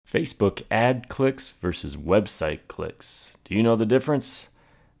Facebook ad clicks versus website clicks. Do you know the difference?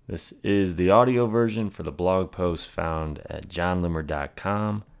 This is the audio version for the blog post found at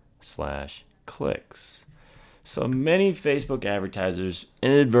johnloomer.com/clicks. So many Facebook advertisers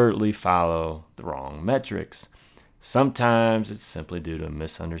inadvertently follow the wrong metrics. Sometimes it's simply due to a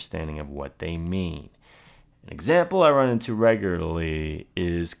misunderstanding of what they mean. An example I run into regularly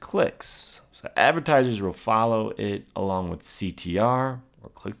is clicks. So advertisers will follow it along with CTR, or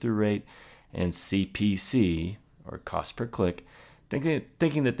click-through rate, and CPC, or cost per click,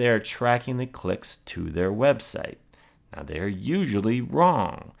 thinking that they are tracking the clicks to their website. Now, they are usually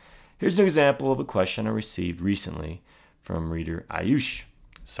wrong. Here's an example of a question I received recently from reader Ayush.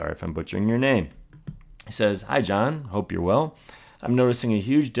 Sorry if I'm butchering your name. He says, "Hi John, hope you're well. I'm noticing a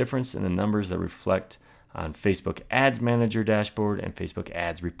huge difference in the numbers that reflect on Facebook Ads Manager dashboard and Facebook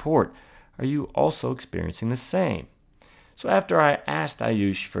Ads report. Are you also experiencing the same?" So after I asked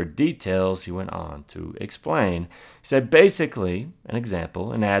Ayush for details, he went on to explain. He said, basically, an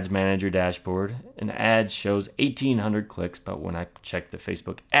example, an Ads Manager dashboard, an ad shows 1,800 clicks, but when I check the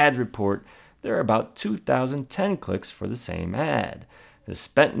Facebook Ads report, there are about 2,010 clicks for the same ad. The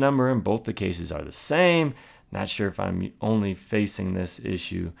spent number in both the cases are the same. Not sure if I'm only facing this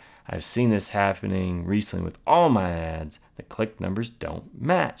issue. I've seen this happening recently with all my ads. The click numbers don't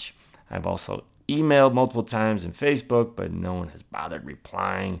match. I've also emailed multiple times in Facebook, but no one has bothered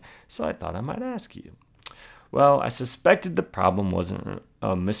replying, so I thought I might ask you. Well, I suspected the problem wasn't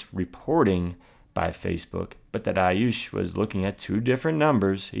a misreporting by Facebook, but that Ayush was looking at two different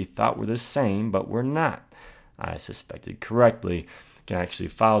numbers he thought were the same, but were not. I suspected correctly. You can actually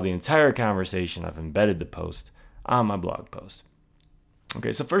follow the entire conversation. I've embedded the post on my blog post.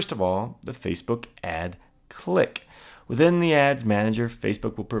 Okay, so first of all, the Facebook ad click. Within the Ads Manager,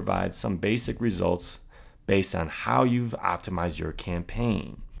 Facebook will provide some basic results based on how you've optimized your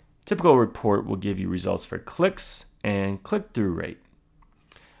campaign. Typical report will give you results for clicks and click-through rate.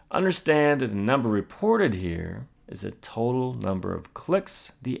 Understand that the number reported here is the total number of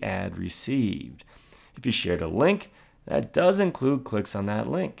clicks the ad received. If you shared a link, that does include clicks on that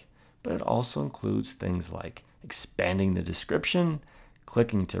link, but it also includes things like expanding the description,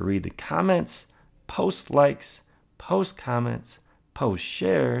 clicking to read the comments, post likes, post comments, post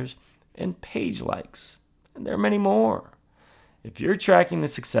shares, and page likes. And there are many more. If you're tracking the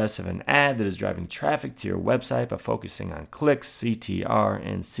success of an ad that is driving traffic to your website by focusing on clicks, CTR,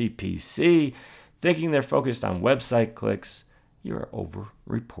 and CPC, thinking they're focused on website clicks, you're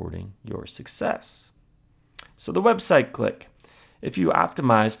over-reporting your success. So the website click. If you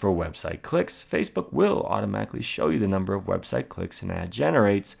optimize for website clicks, Facebook will automatically show you the number of website clicks an ad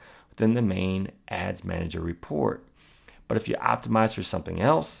generates within the main Ads Manager report. But if you optimize for something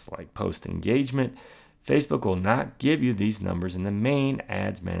else, like post engagement, Facebook will not give you these numbers in the main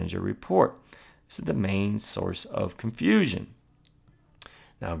Ads Manager report. This is the main source of confusion.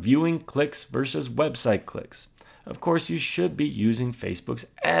 Now, viewing clicks versus website clicks. Of course, you should be using Facebook's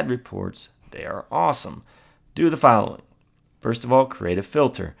ad reports. They are awesome. Do the following. First of all, create a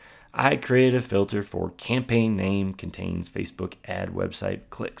filter. I created a filter for campaign name contains Facebook ad website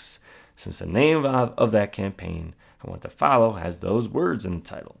clicks, since the name of that campaign I want to follow has those words in the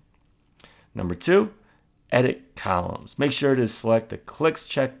title. Number 2, edit columns. Make sure to select the clicks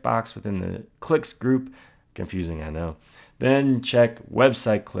checkbox within the clicks group. Confusing, I know. Then check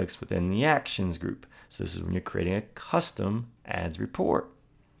website clicks within the actions group. So this is when you're creating a custom ads report.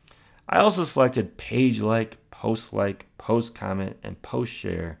 I also selected page like, post comment, and post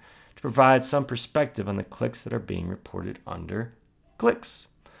share to provide some perspective on the clicks that are being reported under clicks.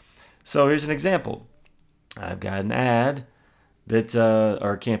 So here's an example. I've got an ad that,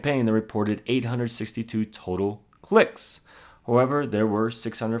 or a campaign that reported 862 total clicks. However, there were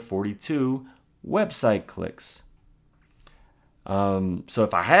 642 website clicks. So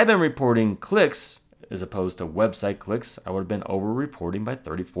if I had been reporting clicks as opposed to website clicks, I would have been over-reporting by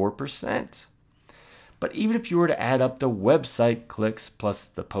 34%. But even if you were to add up the website clicks plus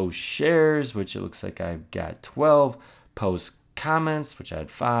the post shares, which it looks like I've got 12, post comments, which I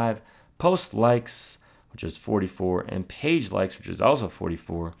had 5, post likes, which is 44, and page likes, which is also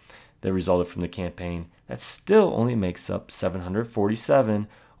 44, that resulted from the campaign, that still only makes up 747,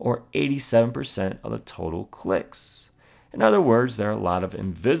 or 87% of the total clicks. In other words, there are a lot of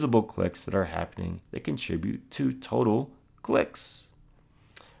invisible clicks that are happening that contribute to total clicks.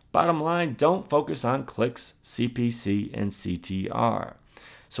 Bottom line, don't focus on clicks, CPC, and CTR.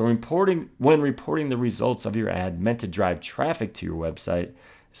 So when reporting the results of your ad meant to drive traffic to your website,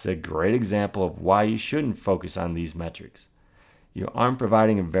 it's a great example of why you shouldn't focus on these metrics. You aren't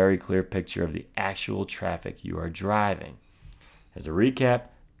providing a very clear picture of the actual traffic you are driving. As a recap,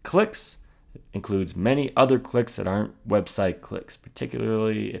 Clicks includes many other clicks that aren't website clicks,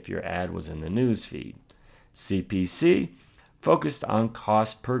 particularly if your ad was in the news feed. CPC focused on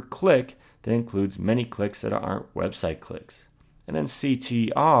cost per click that includes many clicks that aren't website clicks. And then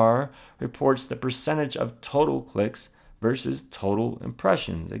CTR reports the percentage of total clicks versus total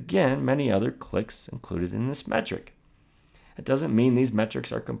impressions. Again, many other clicks included in this metric. It doesn't mean these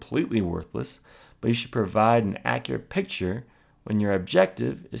metrics are completely worthless, but you should provide an accurate picture when your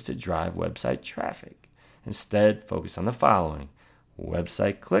objective is to drive website traffic. Instead, focus on the following: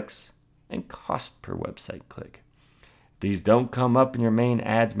 website clicks and cost per website click. If these don't come up in your main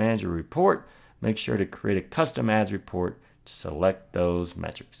Ads Manager report, make sure to create a custom ads report to select those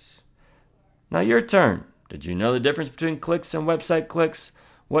metrics. Now your turn. Did you know the difference between clicks and website clicks?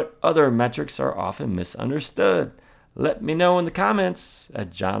 What other metrics are often misunderstood? Let me know in the comments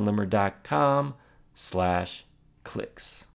at johnlimmer.com/clicks.